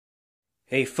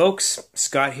Hey folks,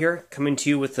 Scott here, coming to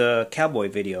you with a Cowboy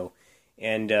video.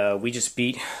 And we just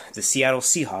beat the Seattle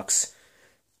Seahawks,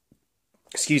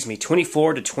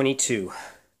 24-22.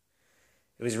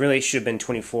 It was really, should have been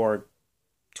 24-20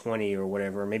 or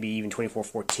whatever, maybe even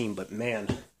 24-14, but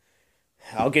man,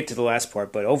 I'll get to the last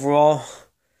part. But overall,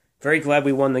 very glad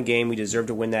we won the game. We deserve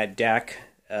to win that, Dak.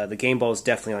 The game ball is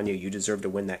definitely on you. You deserve to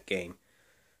win that game.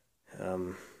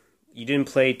 You didn't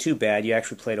play too bad. You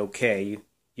actually played okay.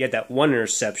 You had that one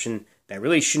interception that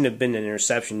really shouldn't have been an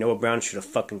interception. Noah Brown should have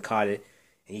fucking caught it,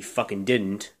 and he fucking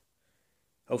didn't.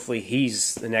 Hopefully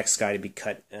he's the next guy to be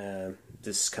cut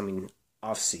this coming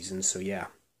off season. So yeah,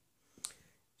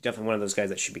 definitely one of those guys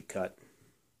that should be cut.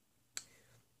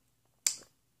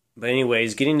 But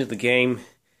anyways, getting to the game,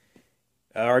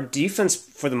 our defense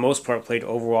for the most part played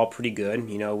overall pretty good.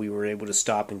 You know, we were able to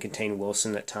stop and contain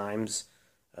Wilson at times.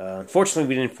 Unfortunately,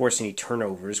 we didn't force any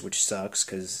turnovers, which sucks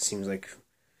because it seems like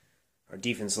our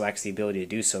defense lacks the ability to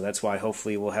do so. That's why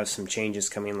hopefully we'll have some changes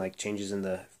coming, like changes in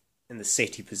the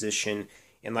safety position.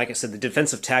 And like I said, the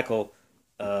defensive tackle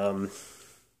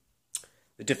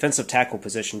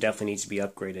position definitely needs to be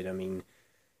upgraded. I mean,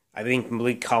 I think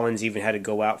Malik Collins even had to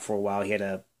go out for a while. He had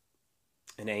an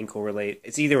ankle related.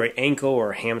 It's either an ankle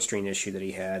or a hamstring issue that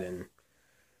he had, and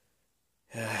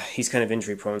he's kind of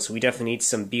injury prone. So we definitely need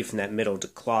some beef in that middle to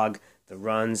clog the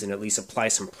runs and at least apply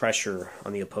some pressure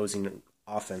on the opposing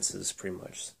offenses, pretty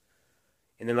much.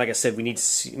 And then, like I said, we need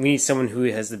someone who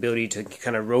has the ability to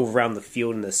kind of rove around the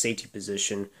field in the safety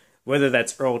position, whether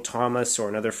that's Earl Thomas or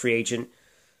another free agent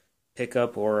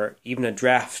pickup or even a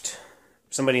draft,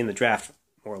 somebody in the draft,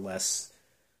 more or less.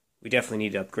 We definitely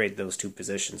need to upgrade those two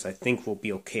positions. I think we'll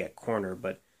be okay at corner,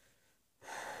 but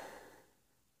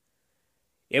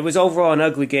it was overall an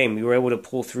ugly game. We were able to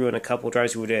pull through in a couple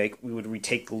drives. We would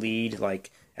retake the lead.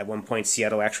 Like at one point,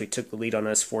 Seattle actually took the lead on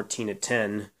us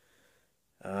 14-10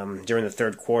 during the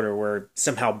third quarter, where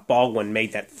somehow Baldwin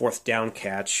made that fourth down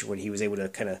catch when he was able to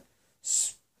kind of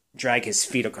drag his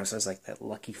feet across. I was like, that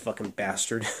lucky fucking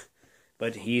bastard.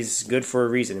 But he's good for a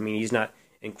reason. I mean, he's not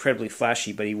incredibly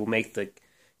flashy, but he will make the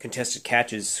contested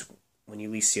catches when you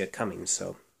least see it coming.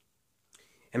 So,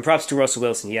 and props to Russell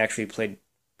Wilson. He actually played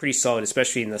pretty solid,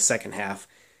 especially in the second half.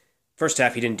 First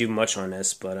half, he didn't do much on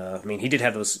this, but I mean, he did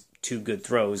have those two good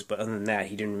throws, but other than that,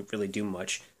 he didn't really do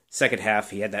much. Second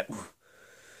half, he had that.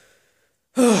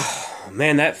 Oh,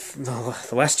 man, the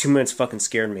last 2 minutes fucking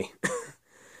scared me.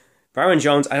 Byron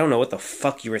Jones, I don't know what the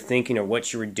fuck you were thinking or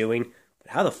what you were doing,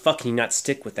 but how the fuck can you not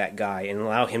stick with that guy and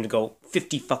allow him to go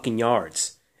 50 fucking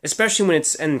yards? Especially when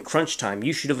it's in crunch time.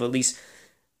 You should have at least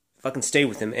fucking stayed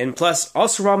with him. And plus,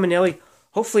 also Rob Manelli,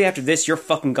 hopefully after this, you're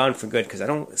fucking gone for good, because I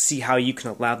don't see how you can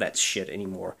allow that shit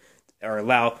anymore. Or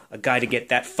allow a guy to get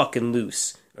that fucking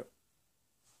loose.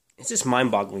 It's just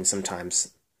mind-boggling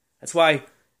sometimes. That's why,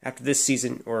 after this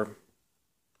season, or,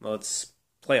 well, it's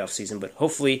playoff season, but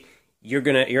hopefully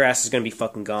your ass is gonna be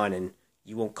fucking gone, and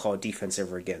you won't call defense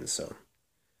ever again, so.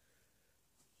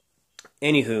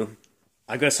 Anywho,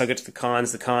 I guess I'll get to the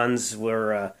cons. The cons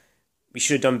were, we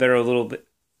should have done better a little bit.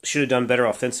 Should have done better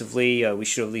offensively. We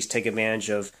should at least take advantage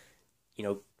of,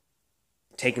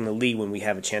 taking the lead when we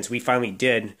have a chance. We finally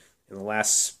did in the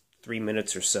last 3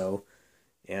 minutes or so.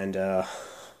 And, yeah,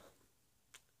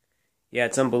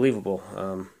 it's unbelievable.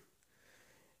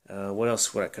 What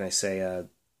else? What can I say?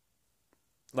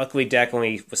 Luckily, Dak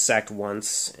only was sacked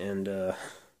once, and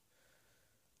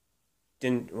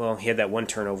he had that one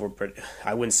turnover, but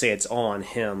I wouldn't say it's all on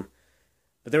him.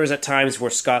 But there was at times where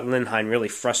Scott Lindheim really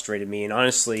frustrated me, and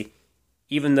honestly,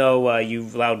 even though you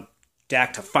allowed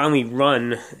Dak to finally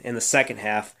run in the second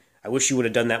half, I wish you would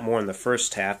have done that more in the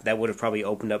first half. That would have probably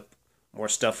opened up more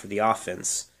stuff for the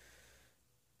offense.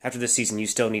 After this season, you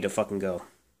still need to fucking go.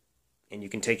 And you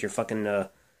can take your fucking,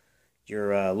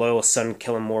 your loyal son,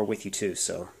 Kellen Moore, with you too,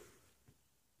 so.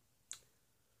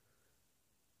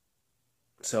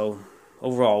 So,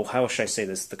 overall, how should I say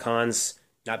this? The cons,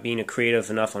 not being creative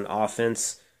enough on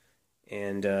offense,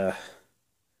 and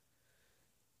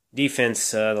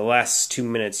defense, the last 2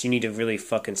 minutes, you need to really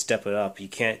fucking step it up. You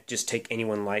can't just take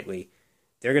anyone lightly.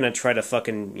 They're going to try to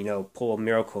fucking, pull a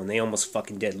miracle, and they almost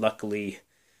fucking did. Luckily,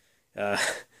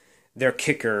 their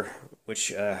kicker,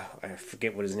 which I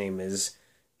forget what his name is,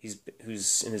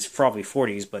 who's in his probably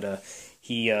 40s, but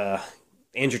he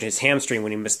injured his hamstring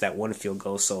when he missed that one field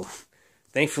goal, so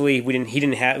thankfully they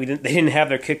didn't have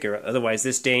their kicker. Otherwise,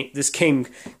 this game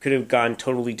could have gone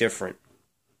totally different.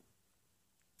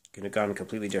 Could have gone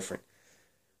completely different.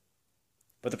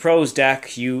 But the pros,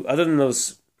 Dak, other than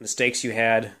those mistakes you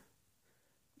had,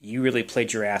 you really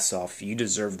played your ass off. You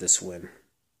deserve this win.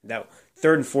 That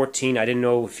 3rd and 14. I didn't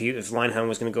know if Linehan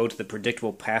was going to go to the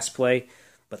predictable pass play,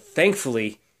 but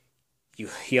thankfully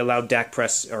he allowed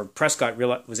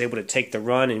Prescott was able to take the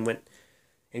run and went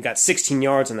and got 16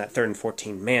 yards on that 3rd and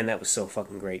 14. Man, that was so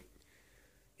fucking great.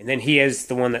 And then he is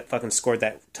the one that fucking scored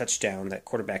that touchdown, that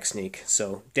quarterback sneak.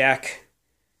 So, Dak,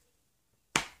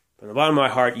 from the bottom of my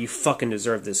heart, you fucking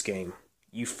deserved this game.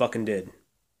 You fucking did.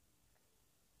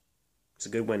 It's a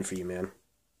good win for you, man.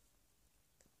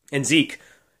 And Zeke.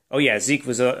 Oh yeah, Zeke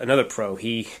was another pro.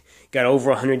 He got over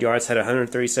 100 yards, had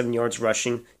 137 yards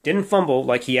rushing. Didn't fumble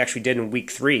like he actually did in Week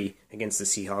 3 against the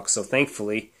Seahawks. So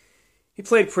thankfully, he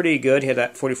played pretty good. He had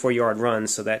that 44-yard run,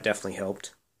 so that definitely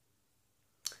helped.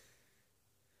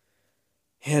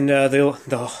 And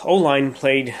the O-line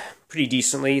played pretty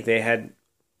decently. They had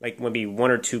like maybe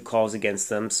 1 or 2 calls against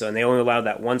them, and they only allowed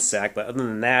that 1 sack. But other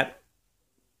than that,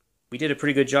 we did a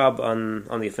pretty good job on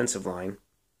the offensive line.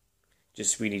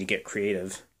 Just we need to get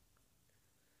creative.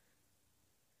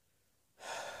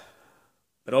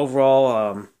 But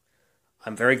overall,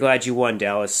 I'm very glad you won,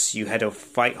 Dallas. You had to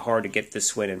fight hard to get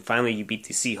this win, and finally you beat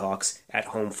the Seahawks at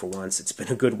home for once. It's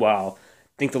been a good while.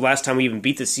 I think the last time we even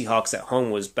beat the Seahawks at home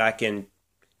was back in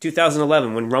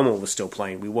 2011 when Romo was still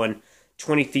playing. We won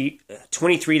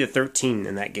 23-13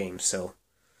 in that game. So,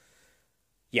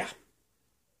 yeah.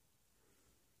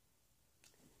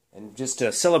 And just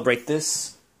to celebrate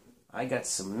this, I got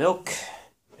some milk,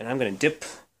 and I'm going to dip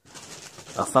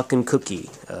a fucking cookie,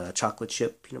 a chocolate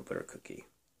chip peanut butter cookie.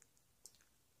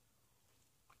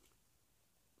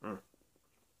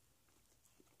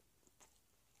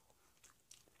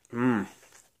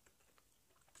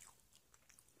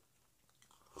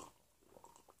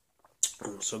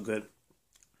 So good.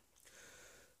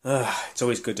 It's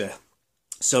always good to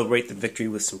celebrate the victory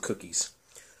with some cookies.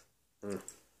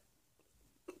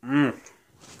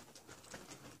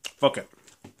 Fuck it.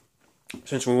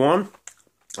 Since we won,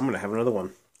 I'm gonna have another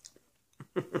one.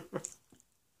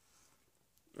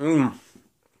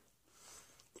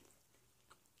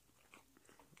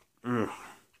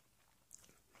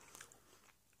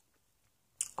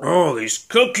 Oh, these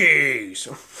cookies!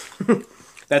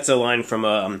 That's a line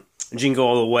from Jingle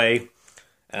All the Way.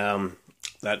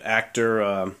 That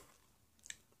actor,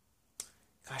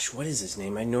 gosh, what is his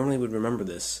name? I normally would remember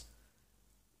this.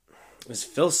 It was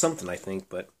Phil something, I think,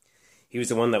 but he was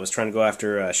the one that was trying to go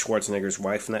after Schwarzenegger's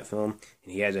wife in that film,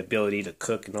 and he had the ability to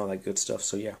cook and all that good stuff,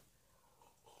 so yeah.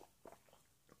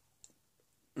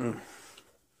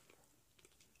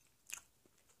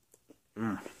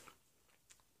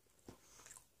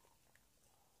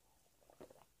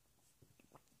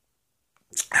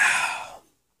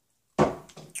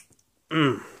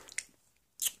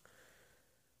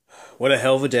 What a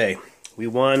hell of a day. We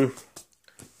won,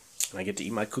 and I get to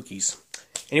eat my cookies.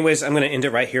 Anyways, I'm going to end it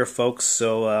right here, folks,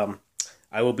 so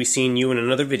I will be seeing you in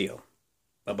another video.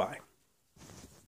 Bye-bye.